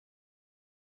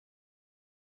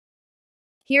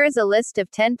Here is a list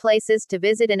of 10 places to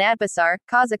visit in Atbasar,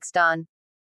 Kazakhstan.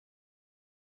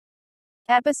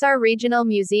 Atbasar Regional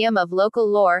Museum of Local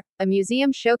Lore, a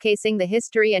museum showcasing the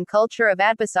history and culture of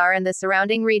Atbasar and the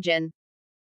surrounding region.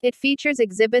 It features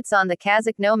exhibits on the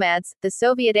Kazakh nomads, the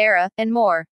Soviet era, and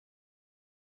more.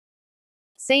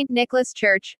 St. Nicholas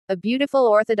Church, a beautiful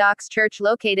Orthodox church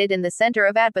located in the center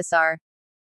of Atbasar.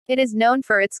 It is known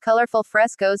for its colorful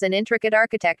frescoes and intricate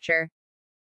architecture.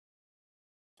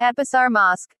 Atbasar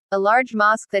Mosque, a large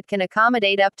mosque that can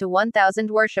accommodate up to 1,000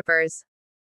 worshippers.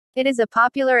 It is a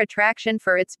popular attraction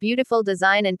for its beautiful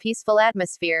design and peaceful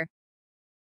atmosphere.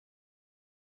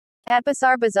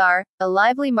 Atbasar Bazaar, a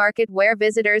lively market where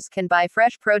visitors can buy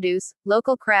fresh produce,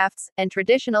 local crafts, and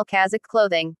traditional Kazakh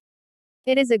clothing.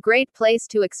 It is a great place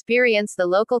to experience the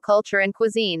local culture and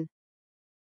cuisine.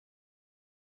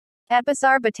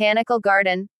 Atbasar Botanical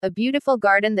Garden, a beautiful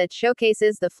garden that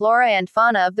showcases the flora and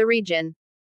fauna of the region.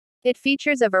 It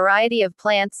features a variety of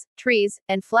plants, trees,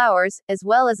 and flowers, as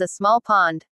well as a small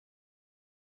pond.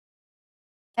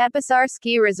 Atbasar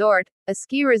Ski Resort, a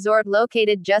ski resort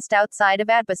located just outside of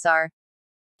Atbasar.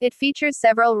 It features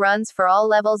several runs for all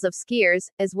levels of skiers,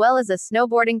 as well as a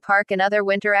snowboarding park and other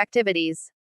winter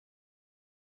activities.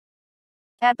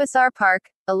 Atbasar Park,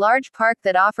 a large park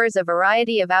that offers a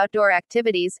variety of outdoor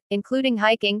activities, including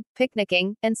hiking,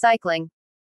 picnicking, and cycling.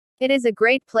 It is a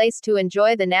great place to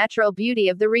enjoy the natural beauty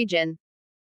of the region.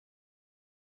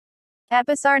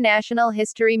 Atbasar National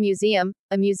History Museum,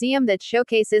 a museum that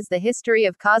showcases the history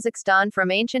of Kazakhstan from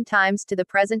ancient times to the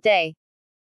present day.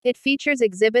 It features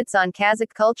exhibits on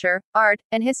Kazakh culture, art,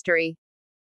 and history.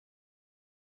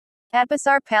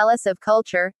 Atbasar Palace of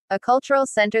Culture, a cultural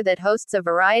center that hosts a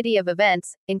variety of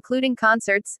events, including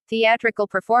concerts, theatrical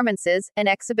performances, and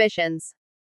exhibitions.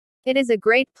 It is a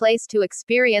great place to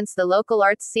experience the local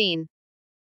arts scene.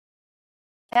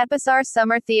 Atbasar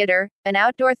Summer Theater, an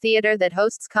outdoor theater that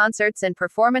hosts concerts and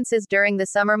performances during the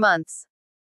summer months.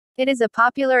 It is a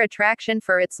popular attraction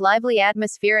for its lively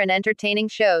atmosphere and entertaining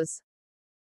shows.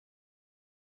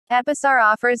 Atbasar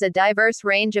offers a diverse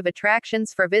range of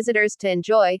attractions for visitors to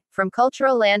enjoy, from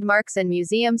cultural landmarks and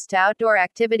museums to outdoor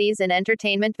activities and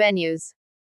entertainment venues.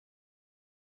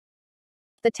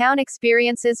 The town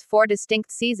experiences 4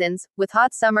 distinct seasons, with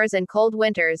hot summers and cold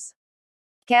winters.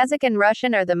 Kazakh and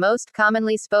Russian are the most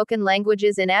commonly spoken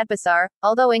languages in Atbasar,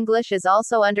 although English is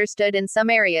also understood in some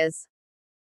areas.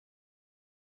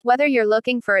 Whether you're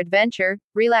looking for adventure,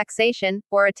 relaxation,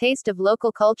 or a taste of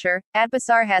local culture,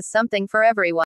 Atbasar has something for everyone.